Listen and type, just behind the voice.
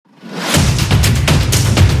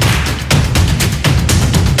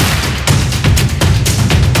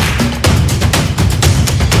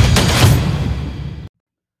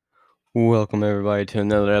Welcome everybody to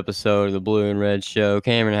another episode of the Blue and Red Show.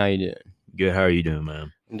 Cameron, how you doing? Good. How are you doing,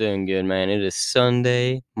 man? I'm doing good, man. It is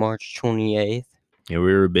Sunday, March 28th. Yeah,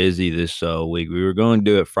 we were busy this week. We were going to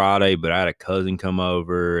do it Friday, but I had a cousin come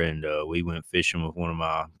over, and we went fishing with one of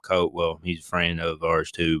my well, he's a friend of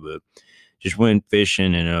ours too, but just went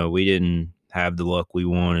fishing, and we didn't have the luck we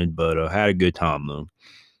wanted, but had a good time though.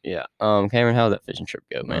 Yeah. Cameron, how did that fishing trip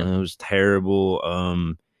go, man? It was terrible.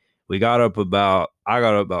 I got up about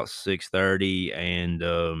 6:30, and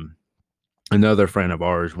another friend of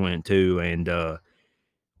ours went too, and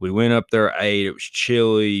we went up there at 8. It was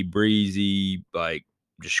chilly, breezy, like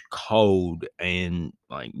just cold, and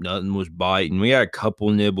like nothing was biting. We had a couple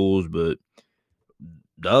nibbles, but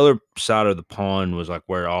the other side of the pond was like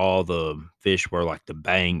where all the fish were, like the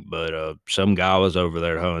bank. But some guy was over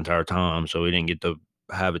there the whole entire time, so we didn't get to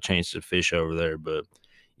have a chance to fish over there. But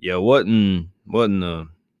yeah, wasn't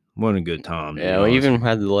a good time. Yeah, we even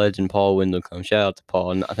had the legend Paul Wendell come. Shout out to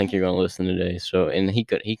Paul, and I think you're gonna listen today. So, and he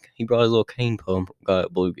brought his little cane pump, got a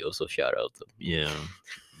bluegill. So shout out to him. Yeah,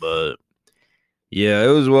 but yeah, it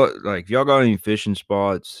was if y'all got any fishing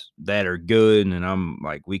spots that are good and I'm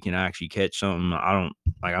like, we can actually catch something.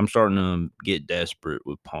 I'm starting to get desperate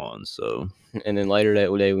with ponds. So, And then later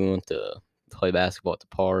that day, we went to play basketball at the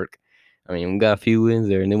park. I mean, we got a few wins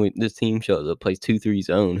there, and then this team shows up, plays 2-3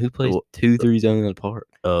 zone. Who plays 2-3 zone in the park?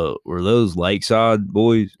 Were those Lakeside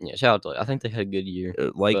boys? Yeah, shout out to. I think they had a good year.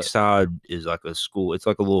 Lakeside is like a school. It's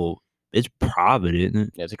like it's private, isn't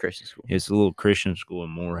it? Yeah, it's a Christian school. It's a little Christian school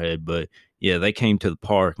in Moorhead, but yeah, they came to the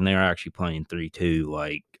park and they were actually playing 3-2.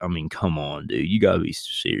 Like, I mean, come on, dude, you gotta be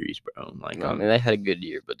serious, bro. Like, I mean, they had a good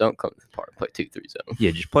year, but don't come to the park and play 2-3 zone.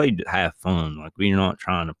 Yeah, just play to have fun. Like, we're not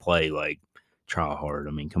trying to play like try hard.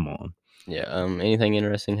 I mean, come on. Yeah. Anything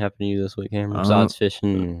interesting happened to you this week, Cameron? Besides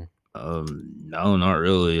fishing? No, not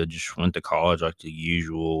really. I just went to college like the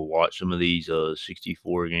usual. Watched some of these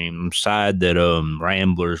 64 games. I'm sad that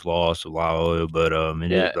Ramblers lost a while, but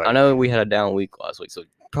I know we had a down week last week, so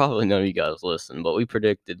probably none of you guys listened. But we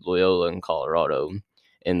predicted Loyola and Colorado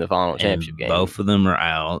in the final championship game. Both of them are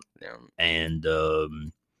out, and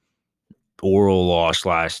Oral lost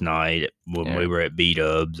last night when we were at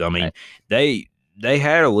B-Dubs. I mean, they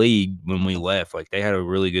had a lead when we left. Like, they had a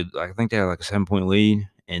really good. I think they had like a 7-point lead.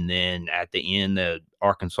 And then at the end,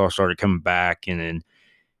 Arkansas started coming back, and then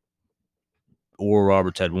Oral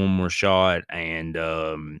Roberts had one more shot, and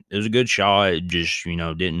it was a good shot. It just,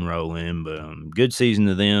 didn't roll in. But good season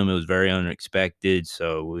to them. It was very unexpected,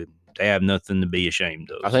 so they have nothing to be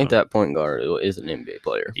ashamed of. I think that point guard is an NBA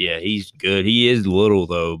player. Yeah, he's good. He is little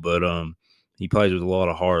though, but he plays with a lot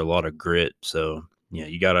of heart, a lot of grit. So yeah,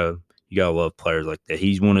 you gotta love players like that.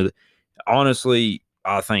 He's one of the. Honestly,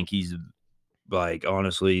 I think he's.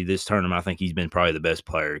 This tournament, I think he's been probably the best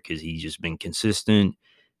player because he's just been consistent,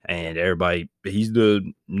 and everybody. He's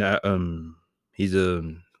the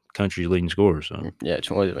country's leading scorer. So yeah,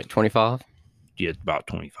 25. Yeah, about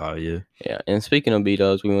 25. Yeah. Yeah, and speaking of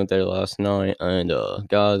B-Dubs, we went there last night, and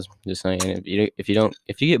guys, just saying, if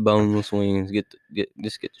you get boneless wings, get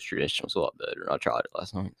the traditional. It's a lot better. I tried it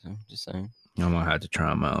last night, so just saying. I might have to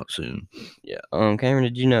try them out soon. Yeah. Cameron,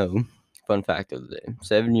 did you know? Fun fact of the day: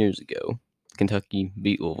 7 years ago, Kentucky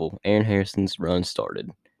beat Louisville. Aaron Harrison's run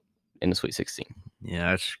started in the Sweet 16.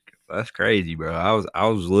 Yeah, that's crazy, bro. I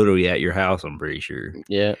was literally at your house, I'm pretty sure.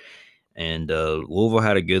 Yeah. And Louisville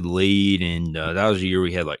had a good lead, and that was the year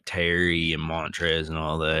we had like Terry and Montrez and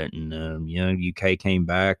all that. And UK came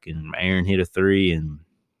back, and Aaron hit a 3, and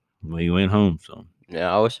we went home. So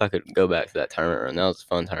yeah, I wish I could go back to that tournament run. That was a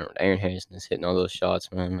fun tournament. Aaron Harrison is hitting all those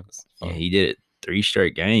shots, man. Yeah, he did it 3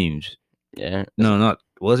 straight games. Yeah.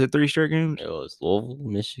 Was it 3 straight games? It was Louisville,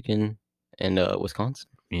 Michigan, and Wisconsin.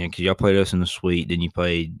 Yeah, because y'all played us in the Sweet, then you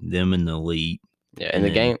played them in the Elite. Yeah, and the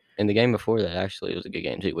game before that, actually, it was a good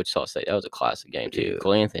game too. Wichita State, that was a classic game too.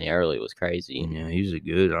 Cole Anthony Early was crazy. Yeah, he was a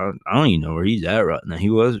good. I don't even know where he's at right now.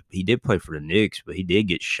 He did play for the Knicks, but he did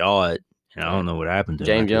get shot, and I don't know what happened to him.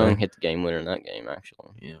 James Young hit the game winner in that game,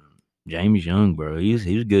 actually. Yeah, James Young, bro, he was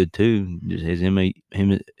good too. Just his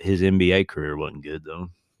NBA career wasn't good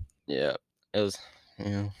though. Yeah, it was.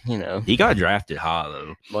 Yeah, he got drafted high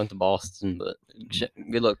though. Went to Boston, but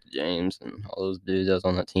good luck to James and all those dudes that was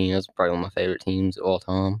on that team. That's probably one of my favorite teams of all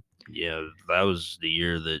time. Yeah, that was the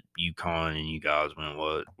year that UConn and you guys went,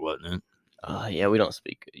 wasn't it? Yeah, we don't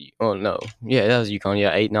speak. Oh no, yeah, that was UConn.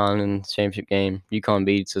 Yeah, 8-9 in the championship game. UConn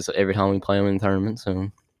beats us every time we play them in the tournament. So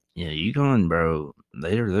yeah, UConn, bro.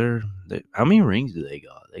 They're how many rings do they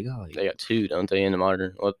got? They got 2, don't they? In the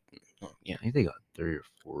modern, what? Yeah, I think they got 3 or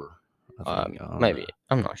 4. Maybe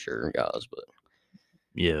I'm not sure, guys, but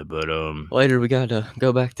yeah, but later we got to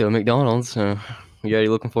go back to McDonald's. So You already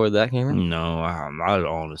looking forward to that, Cameron? No, I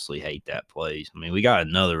honestly hate that place. I mean, we got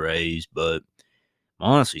another raise, but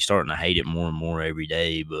I'm honestly starting to hate it more and more every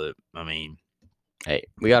day. But I mean, Hey,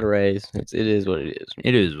 we got a raise. It is what it is.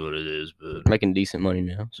 it is what it is. But Making decent money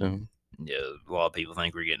now, so yeah, a lot of people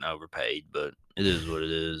think we're getting overpaid, but it is what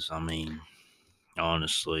it is. I mean,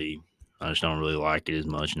 honestly, I just don't really like it as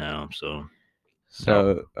much now.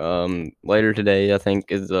 So later today, I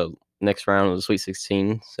think is the next round of the Sweet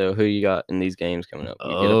 16. So who you got in these games coming up?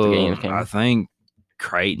 You get up the games, I Cameron. think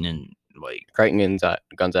Creighton and Creighton and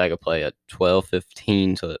Gonzaga play at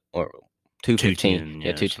 12:15 or 2:15. 2:10,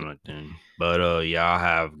 Yeah, 2:10. something like that. But yeah, I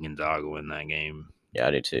have Gonzaga win that game. Yeah,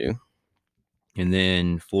 I do too. And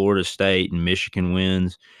then Florida State and Michigan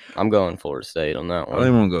wins. I'm going Florida State on that I one.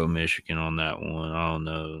 really want to go Michigan on that one. I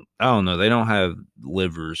don't know. They don't have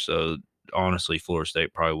livers, so honestly, Florida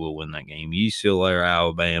State probably will win that game. UCLA or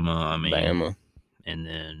Alabama. I mean, Bama. And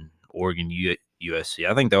then Oregon, USC.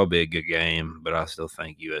 I think that'll be a good game, but I still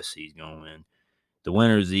think USC is going to win. The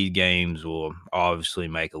winners of these games will obviously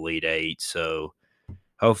make Elite Eight, so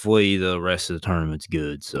hopefully the rest of the tournament's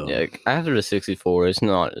good. So yeah, after the 64, it's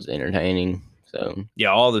not as entertaining. So yeah,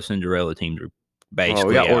 all the Cinderella teams are basically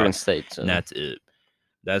we got out, Oregon State, so and that's it.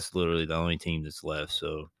 That's literally the only team that's left.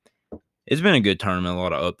 So it's been a good tournament, a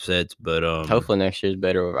lot of upsets, but hopefully next year's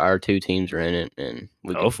better. If our two teams are in it, and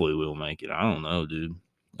hopefully we'll make it. I don't know, dude.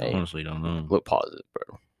 I honestly don't know. Look positive,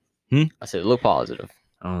 bro. I said look positive.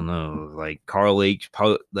 I don't know. Like Carl Leach,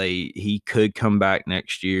 he could come back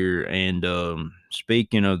next year. And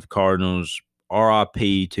speaking of the Cardinals,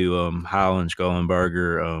 RIP to Highland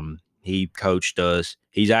Skollenberger. He coached us.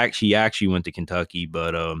 He actually went to Kentucky,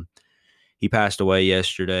 but he passed away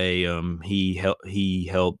yesterday. He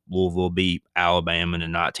helped Louisville beat Alabama in the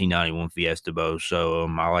 1991 Fiesta Bowl. So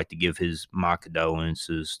I like to give my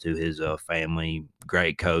condolences to his family.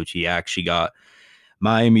 Great coach. He actually got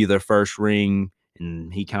Miami their first ring,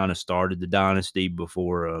 and he kind of started the dynasty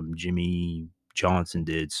before Jimmy Johnson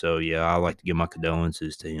did. So yeah, I like to give my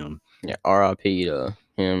condolences to him. Yeah, RIP to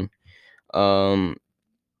him.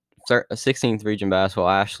 16th region basketball,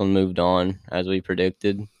 Ashland moved on as we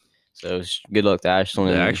predicted. So good luck to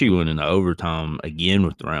Ashland. They actually went into overtime again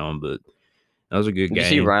with the round, but that was a good game. Did you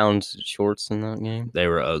see Round's shorts in that game? They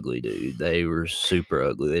were ugly, dude. They were super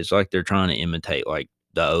ugly. It's like they're trying to imitate like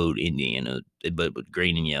the old Indiana, but with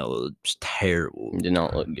green and yellow. It's terrible. Did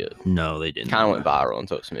not look good. No, they didn't. Kind of went viral on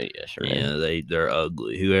social media yesterday. Yeah, they're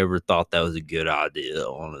ugly. Whoever thought that was a good idea,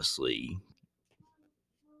 honestly,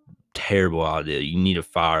 terrible idea. You need to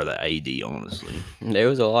fire the AD, honestly. There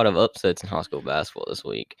was a lot of upsets in high school basketball this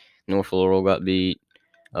week. North Laurel got beat.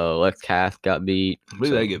 Lex Cath got beat. Who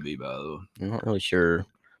did they get beat by, though? I'm not really sure,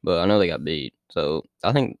 but I know they got beat. So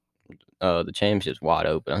I think the championship's wide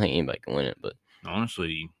open. I think anybody can win it. But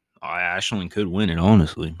honestly, Ashland could win it,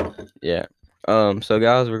 honestly. Yeah. So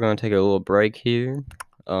guys, we're gonna take a little break here.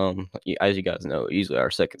 As you guys know, usually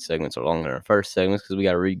our second segments are longer than our first segments because we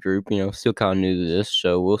got to regroup. Still kind of new to this,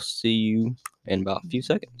 so we'll see you in about a few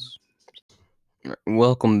seconds.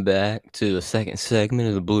 Welcome back to the second segment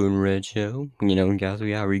of the Blue and Red Show. Guys, we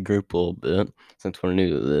got to regroup a little bit since we're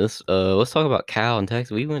new to this. Let's talk about Cal and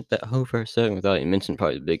Texas. We went that whole first segment without even mentioning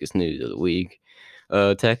probably the biggest news of the week.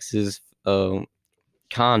 Texas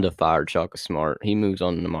kind of fired Shaka Smart. He moves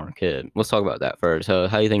on to Marquette. Let's talk about that first. How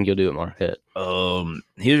do you think you'll do at Marquette?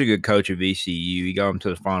 He was a good coach at VCU. He got him to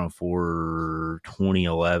the Final Four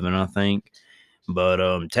 2011, I think.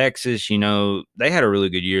 But Texas, they had a really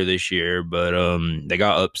good year this year, but they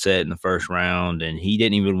got upset in the first round, and he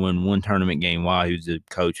didn't even win one tournament game while he was the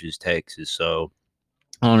coach of Texas. So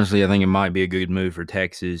honestly, I think it might be a good move for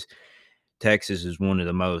Texas. Texas is one of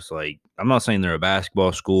the most, I'm not saying they're a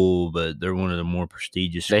basketball school, but they're one of the more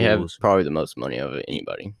prestigious schools. They have probably the most money of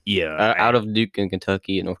anybody. Yeah. Out of Duke and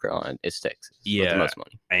Kentucky and North Carolina, it's Texas. Yeah. The most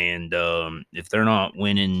money. And if they're not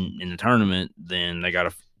winning in the tournament, then they got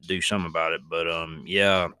to do something about it. But,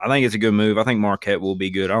 yeah, I think it's a good move. I think Marquette will be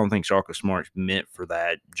good. I don't think Shaka Smart's meant for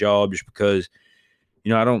that job just because,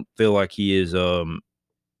 I don't feel like he is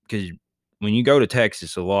because when you go to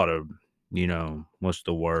Texas, a lot of what's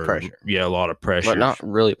the word? Pressure. Yeah, a lot of pressure. But not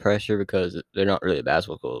really pressure because they're not really a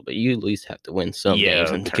basketball school. But you at least have to win some games.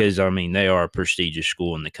 Yeah, because they are a prestigious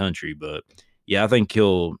school in the country. But yeah, I think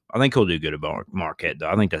he'll do good at Marquette. Though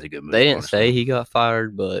I think that's a good move. They didn't say he got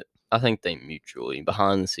fired, but I think they mutually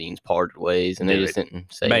behind the scenes parted ways, and they just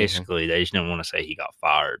didn't say. Basically, they just didn't want to say he got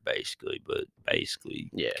fired.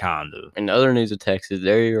 Yeah, kind of. In other news of Texas,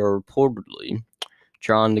 they are reportedly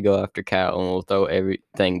trying to go after Cal and will throw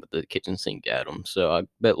everything but the kitchen sink at them. So I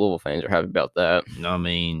bet Louisville fans are happy about that. I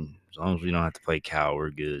mean, as long as we don't have to play Cal, we're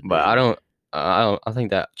good. But I don't. I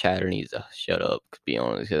think that chatter needs to shut up. To be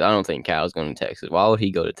honest, because I don't think Cal's going to Texas. Why would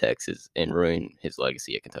he go to Texas and ruin his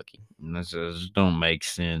legacy at Kentucky? That just don't make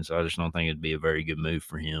sense. I just don't think it'd be a very good move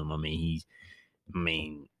for him.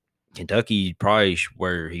 Kentucky probably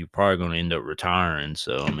where he's probably going to end up retiring.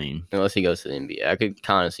 So unless he goes to the NBA, I could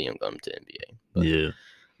kind of see him going to the NBA. But, yeah.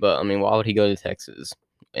 But why would he go to Texas?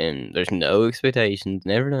 And there's no expectations.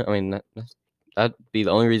 Never. That'd be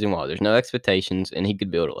the only reason why. There's no expectations, and he could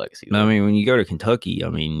build a legacy. No, when you go to Kentucky,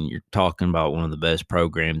 you're talking about one of the best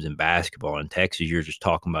programs in basketball. In Texas, you're just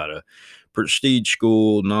talking about a prestige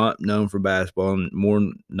school, not known for basketball, and more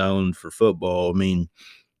known for football.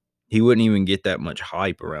 He wouldn't even get that much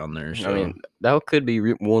hype around there. So. That could be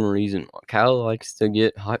one reason. Cal likes to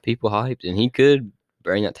get people hyped, and he could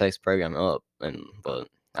bring that Texas program up. But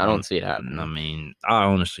I don't see it happening. I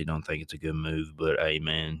honestly don't think it's a good move. But hey,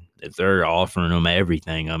 man, if they're offering him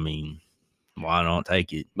everything, why not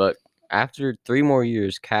take it? But after 3 more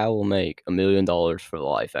years, Cal will make $1 million for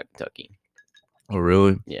life at Kentucky. Oh,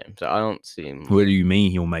 really? Yeah. So I don't see him. What do you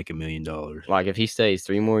mean he'll make $1 million? Like if he stays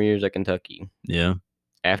 3 more years at Kentucky. Yeah.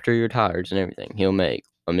 After he retires and everything, he'll make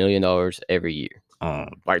 $1 million every year.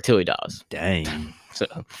 Like till he dies. Dang. So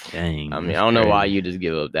dang. I don't know why you just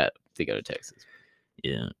give up that to go to Texas.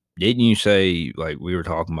 Yeah. Didn't you say, like we were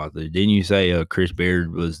talking about this, didn't you say Chris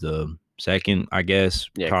Beard was the second, I guess,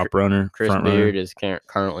 top runner? Chris Beard is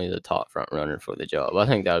currently the top front runner for the job. I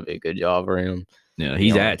think that would be a good job for him. Yeah,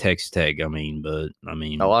 he's at Texas Tech. A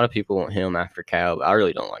lot of people want him after Cal, but I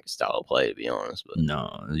really don't like his style of play, to be honest. But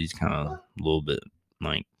no, he's kind of a little bit,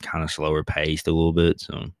 kind of slower paced a little bit.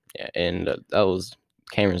 So yeah, and that was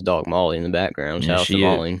Cameron's dog Molly in the background. Shout out to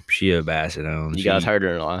Molly. She a Basset Hound. You guys heard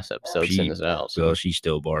her in the last episode. Send us out. So. Well, she's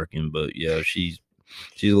still barking, but yeah, she's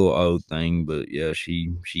a little old thing, but yeah,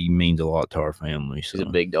 she means a lot to our family. So. She's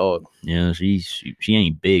a big dog. Yeah, she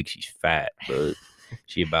ain't big. She's fat, but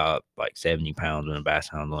she about 70 pounds when a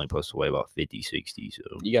Basset Hound's only supposed to weigh about 50, 60. So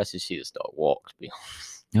you guys should see this dog walk, to be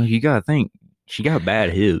honest. No, you gotta think she got bad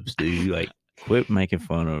hips, dude. Quit making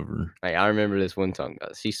fun of her. Hey, I remember this one time,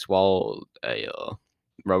 guys. She swallowed a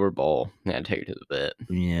rubber ball and had to take her to the vet.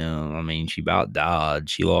 Yeah, she about died.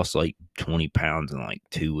 She lost 20 pounds in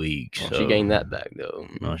 2 weeks. Well, so. She gained that back though.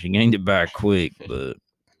 No, she gained it back quick, but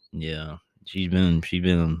yeah, she's been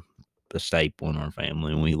a staple in our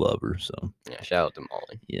family, and we love her. So yeah, shout out to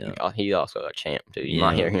Molly. Yeah, he also a champ too. You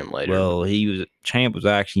might hear him later. Well, champ was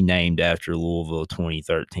actually named after Louisville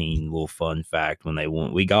 2013. Little fun fact: when they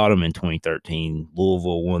won, we got him in 2013.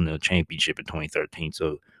 Louisville won the championship in 2013,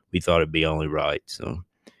 so we thought it'd be only right. So.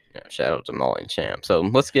 Yeah, shout out to Molly and Champ. So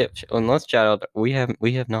let's shout out. We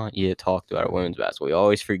have not yet talked about our women's basketball. We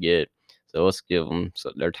always forget. So let's give them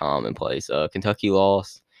their time and place. Kentucky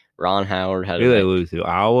lost. Ron Howard had. Who they lose to?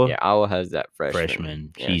 Iowa. Yeah, Iowa has that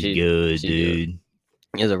freshman. Yeah, she's good, dude.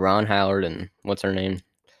 There's a Ron Howard and what's her name?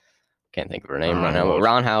 Can't think of her name right now. But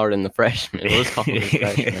Ron Howard and the freshman. Let's call them the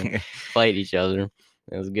freshmen. Played each other.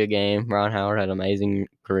 It was a good game. Ron Howard had an amazing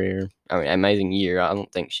career. Amazing year. I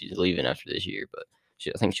don't think she's leaving after this year, but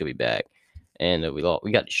I think she'll be back. And we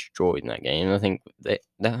got destroyed in that game. I think that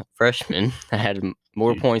freshman had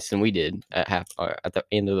more points than we did at the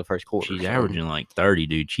end of the first quarter. She's averaging 30,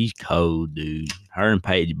 dude. She's cold, dude. Her and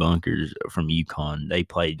Paige Bunkers from UConn, they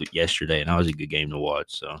played yesterday, and that was a good game to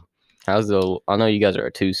watch. So, I know you guys are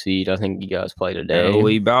a 2 seed. I think you guys play today.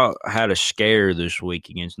 We about had a scare this week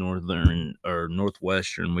against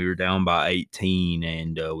Northwestern. We were down by 18,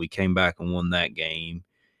 and we came back and won that game.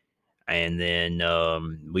 And then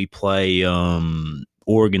we play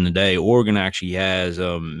Oregon today. Oregon actually has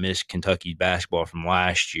missed Kentucky's basketball from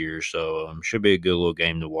last year, so should be a good little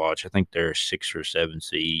game to watch. I think they're a 6 or 7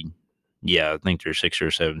 seed. Yeah, I think they're 6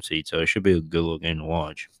 or 7 seed, so it should be a good little game to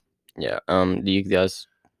watch. Yeah. Do you guys?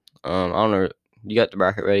 I don't know. You got the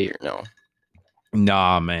bracket ready or no?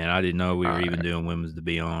 Nah, man. I didn't know we were even doing women's, to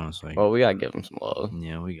be honest. Well, we gotta give them some love.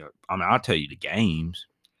 Yeah, we got. I'll tell you the games.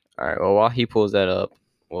 All right. Well, while he pulls that up,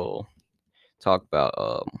 we'll talk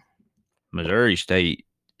about Missouri State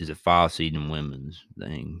is a 5 seed in women's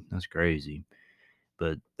thing. That's crazy.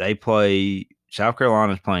 But they play. South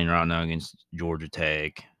Carolina's playing right now against Georgia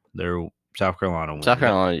Tech. South Carolina wins. South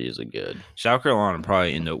Carolina is usually good. South Carolina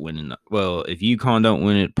probably end up winning. Well, if UConn don't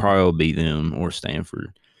win it, probably will beat them or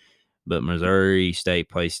Stanford. But Missouri State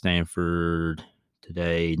plays Stanford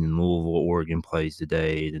today, then Louisville, Oregon plays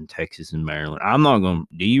today, then Texas and Maryland. I'm not going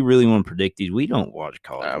to – do you really want to predict these? We don't watch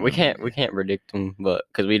college. We can't predict them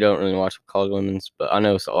because we don't really watch college women's, but I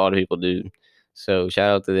know a lot of people do. So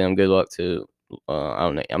shout out to them. Good luck to I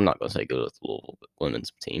don't know. I'm not going to say good luck to the Louisville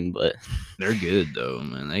women's team, but they're good, though,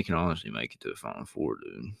 man. They can honestly make it to the Final Four,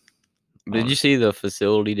 dude. Did you see the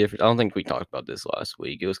facility difference? I don't think we talked about this last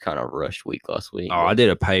week. It was kind of a rushed week last week. Oh, I did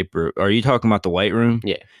a paper. Are you talking about the weight room?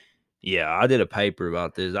 Yeah. Yeah, I did a paper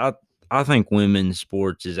about this. I think women's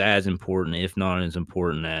sports is as important, if not as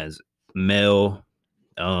important, as male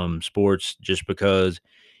sports, just because,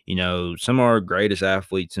 some of our greatest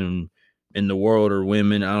athletes in the world are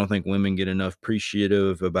women. I don't think women get enough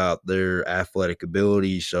appreciative about their athletic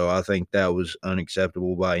ability. So I think that was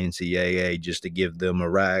unacceptable by NCAA just to give them a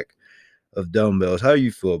rack of dumbbells. How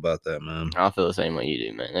you feel about that, man? I feel the same way you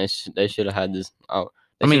do, man. They should have had this. They I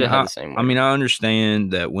should mean, have had the same. I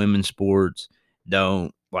understand that women's sports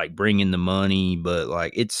don't like bring in the money, but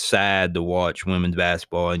like it's sad to watch women's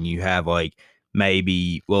basketball and you have like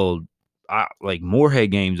maybe like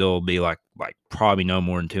Moorhead games will be like probably no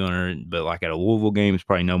more than 200, but like at a Louisville game it's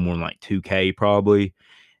probably no more than like 2K probably,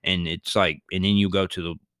 and it's like, and then you go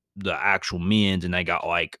to the actual men's and they got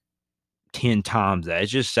like 10 times that.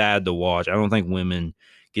 It's just sad to watch. I don't think women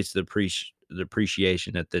gets the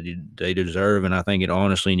appreciation that they deserve, and I think it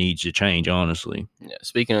honestly needs to change, honestly. Yeah.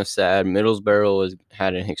 Speaking of sad, Middlesboro has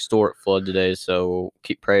had an historic flood today, so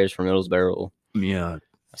keep prayers for Middlesboro. Yeah.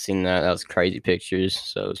 I seen that. That was crazy pictures.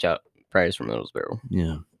 So shout prayers for Middlesboro.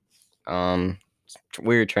 Yeah.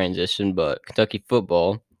 Weird transition, but Kentucky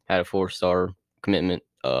football had a 4-star commitment.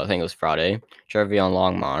 I think it was Friday. Trevion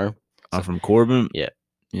Longmire. From Corbin? Yeah.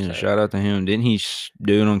 Yeah, So, shout out to him. Didn't he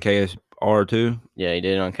do it on KSR too? Yeah, he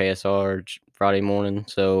did it on KSR Friday morning.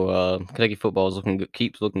 So Kentucky football is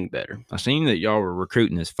keeps looking better. I seen that y'all were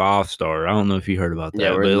recruiting this 5-star. I don't know if you heard about that,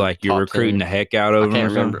 yeah, but like you're recruiting 10. the heck out of him. I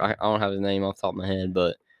can't remember. I don't have his name off the top of my head,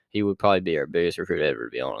 but he would probably be our biggest recruit ever, to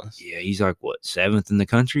be honest. Yeah, he's like what, 7th in the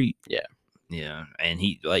country? Yeah. Yeah, and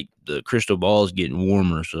he like the crystal ball is getting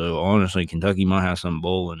warmer, so honestly, Kentucky might have some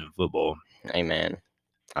bowling in football. Hey man,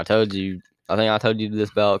 I told you. I think I told you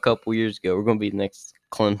this about a couple years ago. We're gonna be next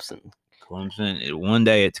Clemson. One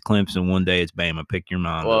day it's Clemson, one day it's Bama. Pick your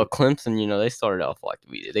mind. Well, Clemson, they started off like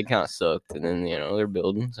we did. They kind of sucked, and then they're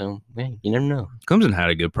building. So man, you never know. Clemson had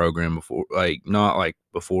a good program before, like not like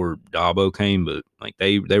before Dabo came, but like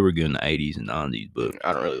they were good in the 80s and 90s. But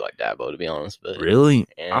I don't really like Dabo, to be honest. But really,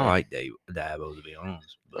 yeah. I like Dabo, to be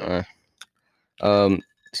honest. But.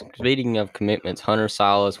 Speaking of commitments, Hunter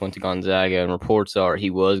Silas went to Gonzaga, and reports are he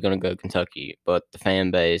was going to go to Kentucky, but the fan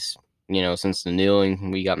base, since the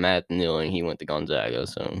kneeling, we got mad at the kneeling, he went to Gonzaga.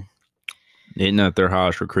 So, isn't that their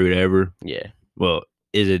highest recruit ever? Yeah. Well,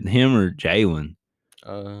 is it him or Jalen?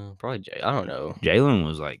 Probably Jay. I don't know. Jalen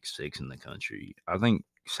was like 6th in the country. I think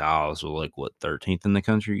Silas was like 13th in the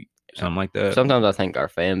country. Something like that. Sometimes I think our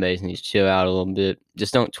fan base needs to chill out a little bit.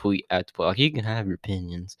 Just don't tweet at the player. Like, you can have your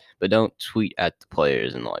opinions, but don't tweet at the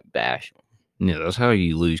players and like bash them. Yeah, that's how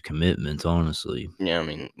you lose commitments, honestly. Yeah, I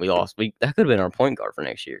mean, we lost. That could have been our point guard for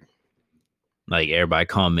next year. Like everybody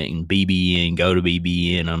commenting BBN, go to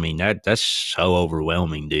BBN. I mean, that's so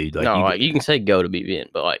overwhelming, dude. Like, you can say go to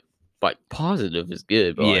BBN, but like positive is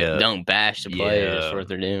good. But yeah, don't bash the players for what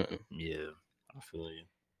they're doing. Yeah, I feel you.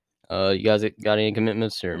 You guys got any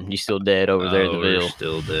commitments, or you still dead over there at the Ville?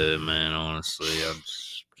 Still dead, man. Honestly, I'm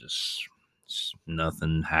just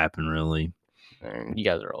nothing happened really. You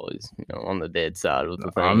guys are always, on the dead side with the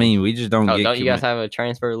thing. I mean, we just don't get. Don't you guys have a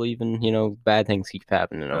transfer leaving? Bad things keep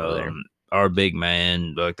happening over there. Our big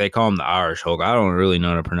man, like they call him the Irish Hulk. I don't really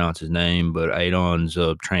know how to pronounce his name, but Adon's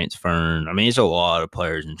transferring. I mean, it's a lot of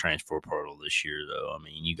players in transfer portal this year, though. I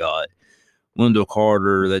mean, you got Wendell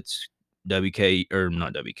Carter, that's EKU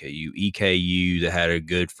that had a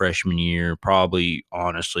good freshman year. Probably,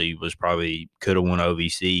 honestly, could have won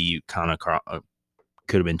OVC. Kind of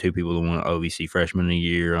could have been 2 people that won OVC freshman of the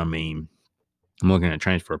year. I mean, I'm looking at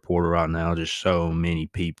transfer portal right now. Just so many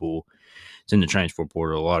people. It's in the transfer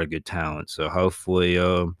portal. A lot of good talent. So hopefully,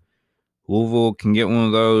 Louisville can get one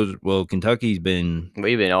of those. Well, we've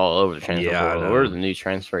been all over the transfer portal. We're the new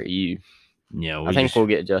transfer EU. Yeah, I think we'll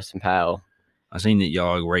get Justin Powell. I seen that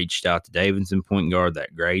y'all reached out to Davidson point guard,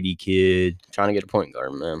 that Grady kid. Trying to get a point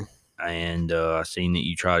guard, man. And I seen that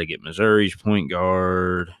you try to get Missouri's point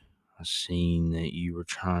guard. I seen that you were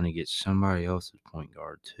trying to get somebody else's point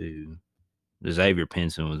guard too. Xavier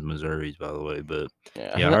Pinson was Missouri's, by the way. But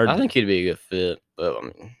yeah, I think he'd be a good fit. But I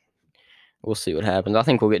mean, we'll see what happens. I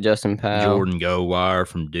think we'll get Justin Powell. Jordan Goldwire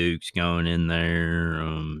from Duke's going in there.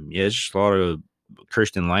 Yeah, it's just a lot of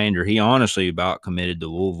Christian Lander. He honestly about committed to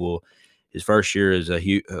Louisville. His first year as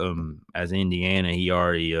Indiana, he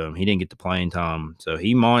already he didn't get the playing time, so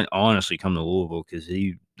he might honestly come to Louisville because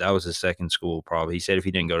that was his second school. Probably, he said if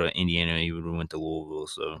he didn't go to Indiana, he would have went to Louisville.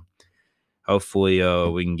 So hopefully,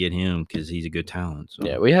 we can get him because he's a good talent. So.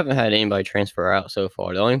 Yeah, we haven't had anybody transfer out so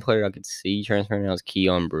far. The only player I could see transferring out is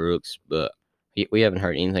Keon Brooks, but We haven't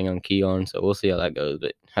heard anything on Keon, so we'll see how that goes.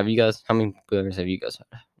 But how many players have you guys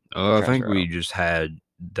had? I think transfer we out? just had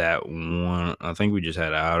that one. I think we just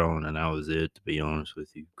had Adon, and that was it. To be honest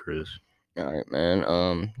with you, Chris. All right,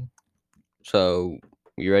 man. So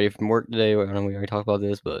you ready for work today? I know we already talked about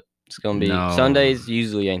this, but it's gonna be No. Sundays.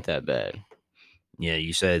 Usually ain't that bad. Yeah,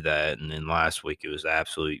 you said that, and then last week it was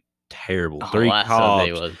absolutely terrible. Oh, last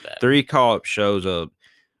Sunday was bad. 3 cops shows up.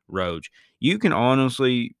 Roach, you can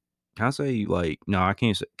honestly, can I say like, no, I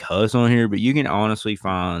can't say cuss on here, but you can honestly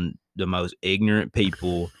find the most ignorant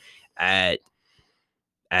people at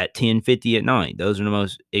 10:50 at night. Those are the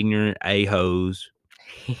most ignorant a-hoes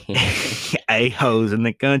a-hoes in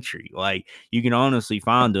the country. Like, you can honestly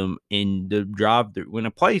find them in the drive-thru when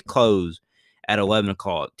a place closed at 11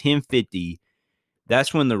 o'clock, 10:50.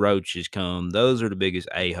 That's when the roaches come. Those are the biggest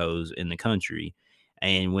a-hoes in the country.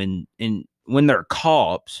 And when they're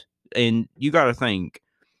cops, and you got to think,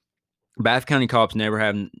 Bath County cops never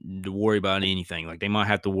have to worry about anything. Like, they might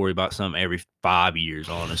have to worry about something every 5 years,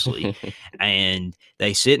 honestly. And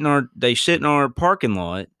they sit in our parking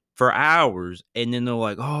lot for hours, and then they're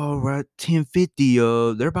like, "Oh, right,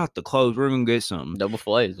 10:50. They're about to close. We're gonna get something." Double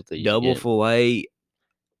fillet is what they Double fillet,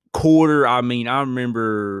 quarter. I mean, I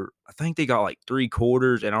remember. I think they got like 3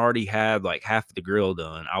 quarters and already had like half of the grill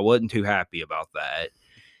done. I wasn't too happy about that.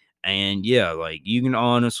 And yeah, like, you can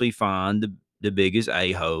honestly find the biggest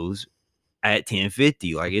a-hoes at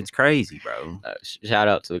 10:50. Like, it's crazy, bro. Shout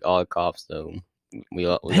out to all the cops though. We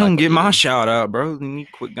They don't get my shout out, bro. You need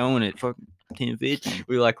to quit going at fucking 10:50.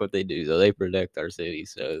 We like what they do though. They protect our city,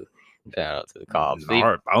 so shout out to the cops.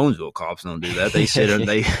 Our Bonesville cops don't do that. They sit and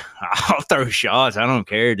I'll throw shots. I don't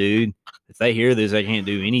care, dude. If they hear this, they can't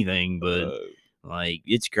do anything. But like,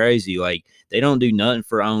 it's crazy. Like, they don't do nothing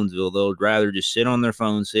for Owensville. They'll rather just sit on their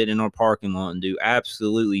phone, sit in our parking lot, and do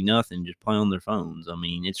absolutely nothing. Just play on their phones. I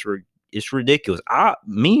mean, it's ridiculous.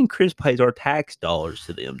 Me and Chris pays our tax dollars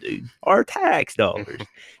to them, dude. Our tax dollars.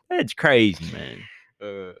 That's crazy, man.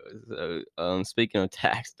 Speaking of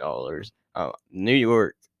tax dollars, New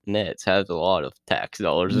York Nets has a lot of tax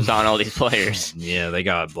dollars to sign all these players. Yeah, they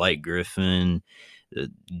got Blake Griffin.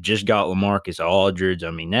 Just got LaMarcus Aldridge.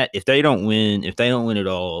 I mean, that if they don't win at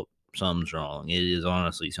all, something's wrong. It is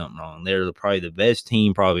honestly something wrong. They're probably the best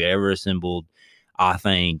team probably ever assembled, I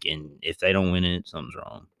think. And if they don't win it, something's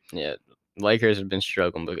wrong. Yeah, Lakers have been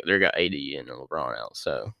struggling, but they got AD and LeBron out.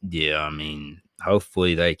 So yeah, I mean,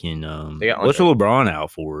 hopefully they can. What's LeBron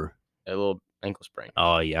out for? A little ankle sprain.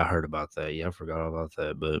 Oh yeah, I heard about that. Yeah, I forgot about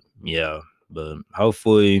that. But yeah,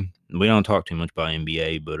 hopefully we don't talk too much about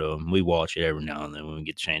NBA, but we watch it every now and then when we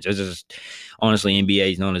get the chance. It's just, honestly,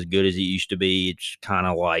 NBA is not as good as it used to be. It's kind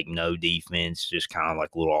of like no defense, just kind of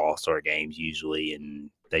like little all-star games usually, and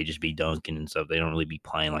they just be dunking and stuff. They don't really be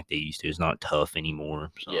playing like they used to. It's not tough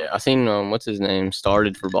anymore. So. Yeah, I seen what's his name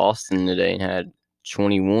started for Boston today and had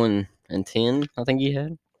 21 and 10. I think he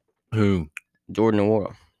had. Who? Jordan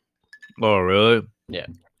Nwora. Oh, really? Yeah.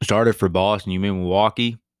 Started for Boston. You mean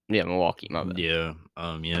Milwaukee? Yeah, Milwaukee. My bad. Yeah.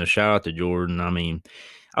 Yeah. Shout out to Jordan. I mean,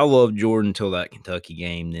 I loved Jordan until that Kentucky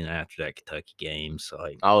game. Then after that Kentucky game, so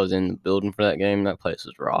like, I was in the building for that game. That place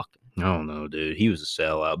was rocking. I don't know, dude. He was a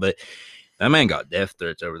sellout, but that man got death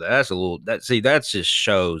threats over there. That just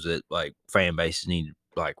shows that like fan bases need to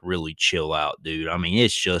like really chill out, dude. I mean,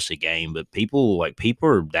 it's just a game, but people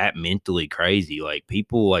are that mentally crazy. Like,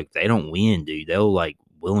 people, like, they don't win, dude. They'll like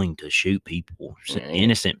willing to shoot people,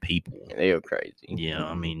 innocent people. Yeah, they go crazy. Yeah,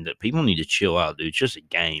 I mean, the people need to chill out, dude. It's just a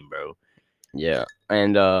game, bro. Yeah,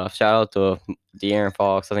 and shout out to De'Aaron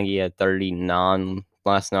Fox. I think he had 39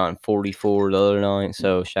 last night and 44 the other night.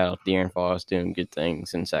 So shout out to De'Aaron Fox doing good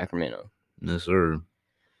things in Sacramento. Yes, sir.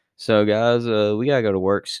 So guys, we gotta go to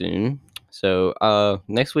work soon. So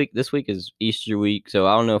this week is Easter week. So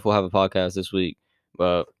I don't know if we'll have a podcast this week,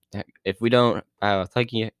 but if we don't, I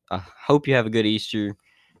hope you have a good Easter,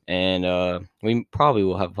 and we probably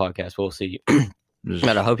will have a podcast. We'll see.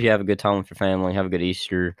 But I hope you have a good time with your family. Have a good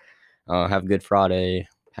Easter. Have a good Friday.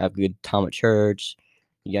 Have a good time at church.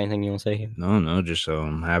 You got anything you want to say here? No, just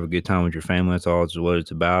have a good time with your family. That's all. It's what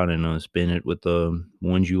it's about, and spend it with the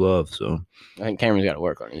ones you love. So I think Cameron's got to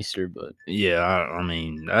work on Easter, but yeah, I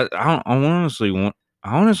mean, I honestly want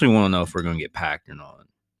to know if we're gonna get packed or not.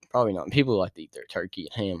 Probably not. People like to eat their turkey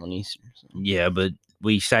and ham on Easter. So. Yeah, but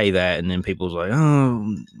we say that, and then people's like,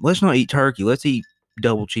 "Oh, let's not eat turkey. Let's eat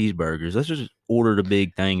double cheeseburgers. Let's just order the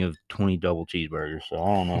big thing of 20 double cheeseburgers." So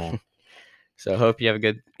I don't know. So I hope you have a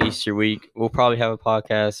good Easter week. We'll probably have a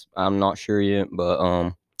podcast. I'm not sure yet,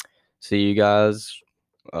 but see you guys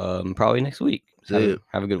probably next week. So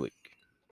have a good week.